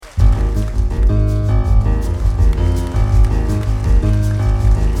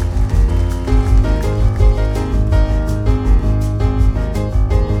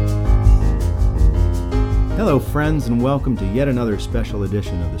friends, and welcome to yet another special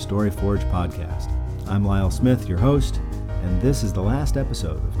edition of the Story Forge podcast. I'm Lyle Smith, your host, and this is the last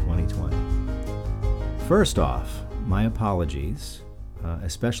episode of 2020. First off, my apologies,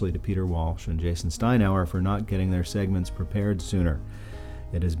 especially to Peter Walsh and Jason Steinauer for not getting their segments prepared sooner.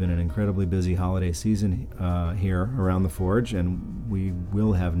 It has been an incredibly busy holiday season here around the Forge, and we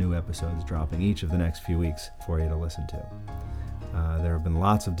will have new episodes dropping each of the next few weeks for you to listen to. There have been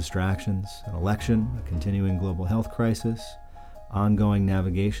lots of distractions, an election, a continuing global health crisis, ongoing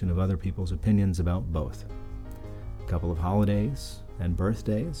navigation of other people's opinions about both. A couple of holidays and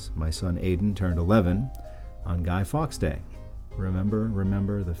birthdays. My son Aiden turned 11 on Guy Fawkes Day.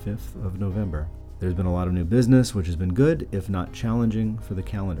 Remember the 5th of November. There's been a lot of new business, which has been good, if not challenging, for the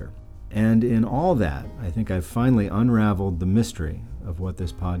calendar. And in all that, I think I've finally unraveled the mystery of what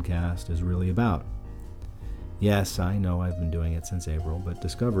this podcast is really about. Yes, I know I've been doing it since April, but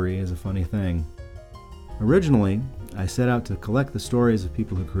discovery is a funny thing. Originally, I set out to collect the stories of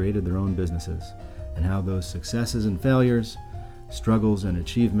people who created their own businesses and how those successes and failures, struggles and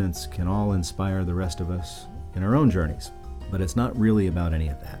achievements can all inspire the rest of us in our own journeys. But it's not really about any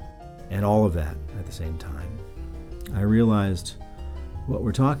of that, and all of that at the same time. I realized what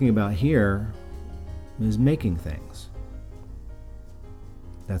we're talking about here is making things.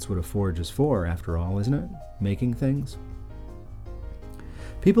 That's what a forge is for, after all, isn't it? Making things.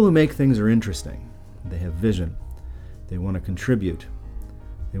 People who make things are interesting. They have vision. They want to contribute.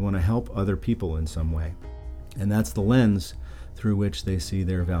 They want to help other people in some way. And that's the lens through which they see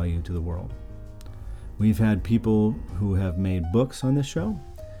their value to the world. We've had people who have made books on this show,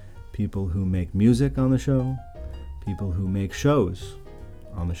 people who make music on the show, people who make shows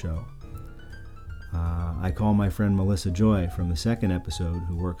on the show. I call my friend Melissa Joy from the second episode,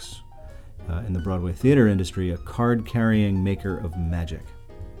 who works in the Broadway theater industry, a card-carrying maker of magic.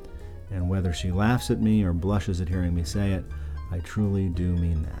 And whether she laughs at me or blushes at hearing me say it, I truly do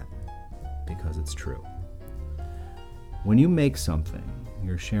mean that, because it's true. When you make something,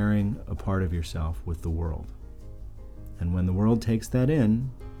 you're sharing a part of yourself with the world. And when the world takes that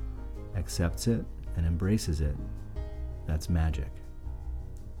in, accepts it, and embraces it, that's magic.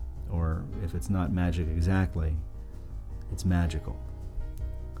 Or if it's not magic exactly, it's magical.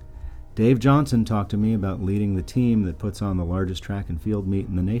 Dave Johnson talked to me about leading the team that puts on the largest track and field meet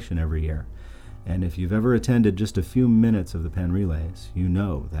in the nation every year. And if you've ever attended just a few minutes of the Penn Relays, you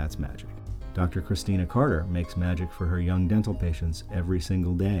know that's magic. Dr. Christina Carter makes magic for her young dental patients every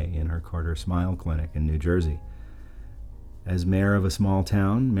single day in her Carter Smile Clinic in New Jersey. As mayor of a small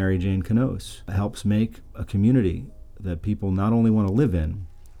town, Mary Jane Canos helps make a community that people not only want to live in,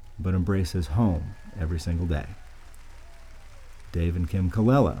 but embrace as home every single day. Dave and Kim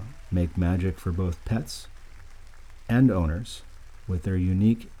Colella make magic for both pets and owners with their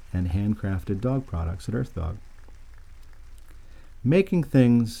unique and handcrafted dog products at Earth Dog. Making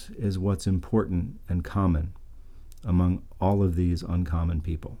things is what's important and common among all of these uncommon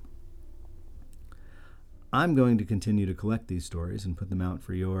people. I'm going to continue to collect these stories and put them out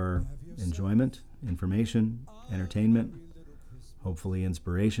for your enjoyment, information, entertainment, hopefully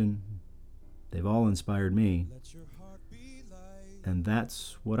inspiration. They've all inspired me, and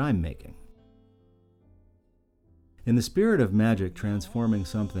that's what I'm making. In the spirit of magic transforming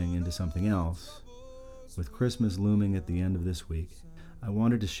something into something else, with Christmas looming at the end of this week, I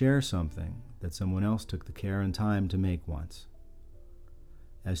wanted to share something that someone else took the care and time to make once.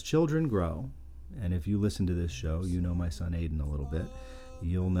 As children grow, and if you listen to this show, you know my son Aiden a little bit,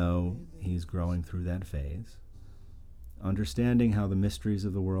 you'll know he's growing through that phase, understanding how the mysteries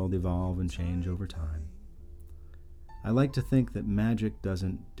of the world evolve and change over time. I like to think that magic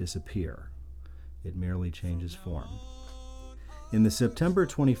doesn't disappear. It merely changes form. In the September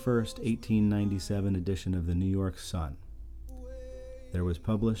 21st, 1897 edition of the New York Sun, there was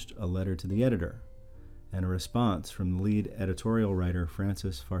published a letter to the editor and a response from the lead editorial writer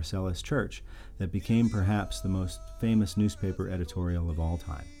Francis Pharcellus Church that became perhaps the most famous newspaper editorial of all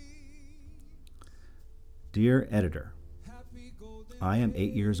time. Dear editor, I am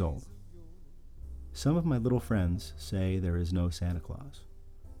 8 years old. Some of my little friends say there is no Santa Claus.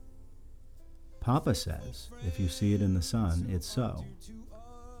 Papa says, if you see it in the sun, it's so.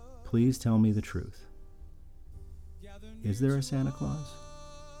 Please tell me the truth. Is there a Santa Claus?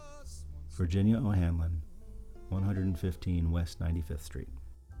 Virginia O'Hanlon, 115 West 95th Street.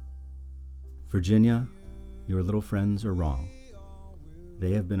 Virginia, your little friends are wrong.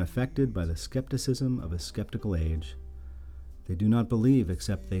 They have been affected by the skepticism of a skeptical age. They do not believe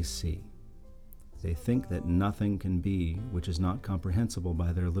except they see. They think that nothing can be which is not comprehensible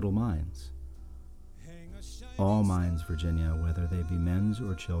by their little minds. All minds, Virginia, whether they be men's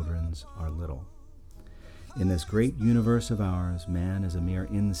or children's, are little. In this great universe of ours, man is a mere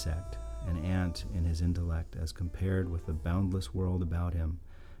insect, an ant in his intellect, as compared with the boundless world about him,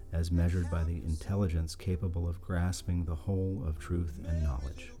 as measured by the intelligence capable of grasping the whole of truth and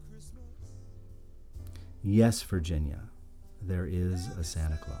knowledge. Yes, Virginia, there is a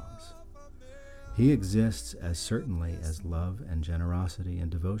Santa Claus. He exists as certainly as love and generosity and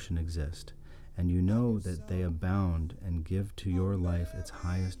devotion exist, and you know that they abound and give to your life its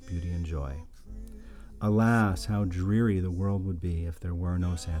highest beauty and joy. Alas, how dreary the world would be if there were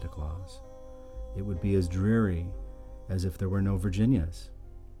no Santa Claus. It would be as dreary as if there were no Virginias.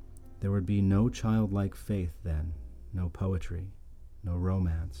 There would be no childlike faith then, no poetry, no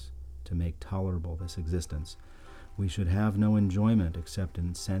romance to make tolerable this existence. We should have no enjoyment except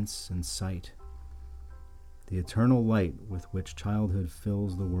in sense and sight. The eternal light with which childhood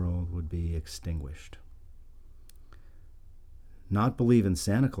fills the world would be extinguished. Not believe in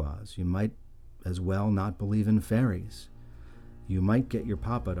Santa Claus, you might as well not believe in fairies. You might get your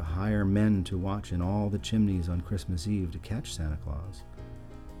papa to hire men to watch in all the chimneys on Christmas Eve to catch Santa Claus.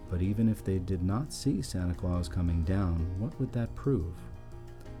 But even if they did not see Santa Claus coming down, what would that prove?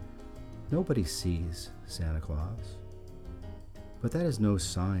 Nobody sees Santa Claus. But that is no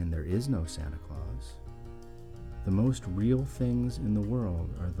sign there is no Santa Claus. The most real things in the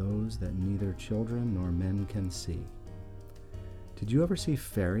world are those that neither children nor men can see. Did you ever see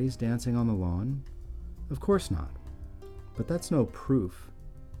fairies dancing on the lawn? Of course not. But that's no proof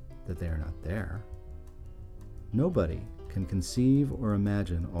that they are not there. Nobody can conceive or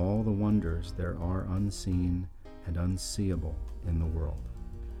imagine all the wonders there are unseen and unseeable in the world.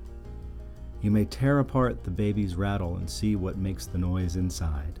 You may tear apart the baby's rattle and see what makes the noise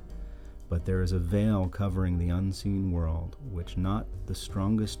inside, but there is a veil covering the unseen world which not the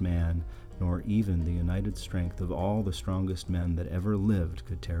strongest man, nor even the united strength of all the strongest men that ever lived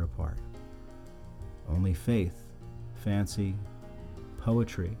could tear apart. Only faith, fancy,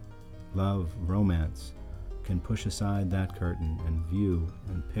 poetry, love, romance can push aside that curtain and view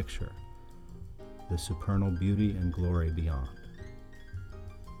and picture the supernal beauty and glory beyond.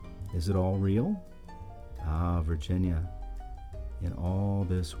 Is it all real? Ah, Virginia, in all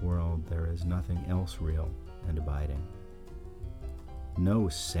this world there is nothing else real and abiding. No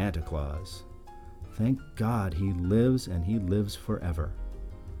Santa Claus. Thank God he lives, and he lives forever.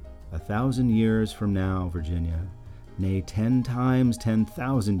 1,000 years from now, Virginia, nay, 10 times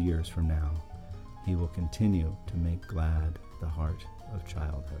 10,000 years from now, he will continue to make glad the heart of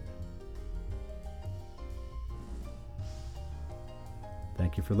childhood.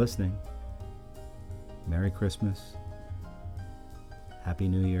 Thank you for listening. Merry Christmas. Happy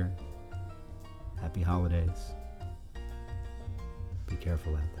New Year. Happy holidays. Be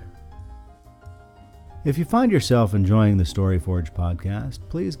careful out there. If you find yourself enjoying the Story Forge podcast,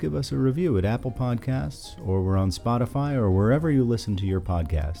 please give us a review at Apple Podcasts, or we're on Spotify, or wherever you listen to your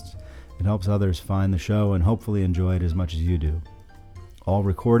podcasts. It helps others find the show and hopefully enjoy it as much as you do. All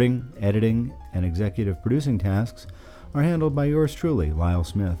recording, editing, and executive producing tasks are handled by yours truly, Lyle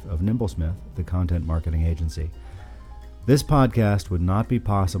Smith of Nimblesmith, the content marketing agency. This podcast would not be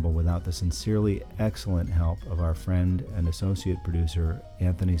possible without the sincerely excellent help of our friend and associate producer,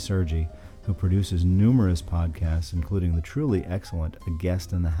 Anthony Sergi, who produces numerous podcasts, including the truly excellent A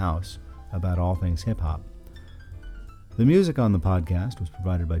Guest in the House about all things hip-hop. The music on the podcast was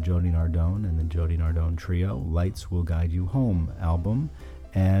provided by Jody Nardone and the Jody Nardone Trio, Lights Will Guide You Home album,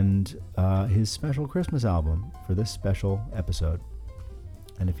 and his special Christmas album for this special episode.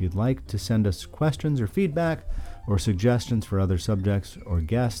 And if you'd like to send us questions or feedback or suggestions for other subjects or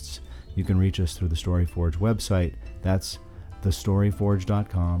guests, you can reach us through the StoryForge website. That's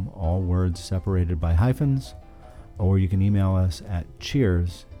thestoryforge.com, all words separated by hyphens, or you can email us at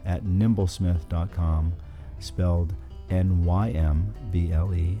cheers@nimblesmith.com, spelled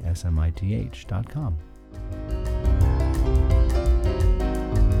NYMBLESMITH.com.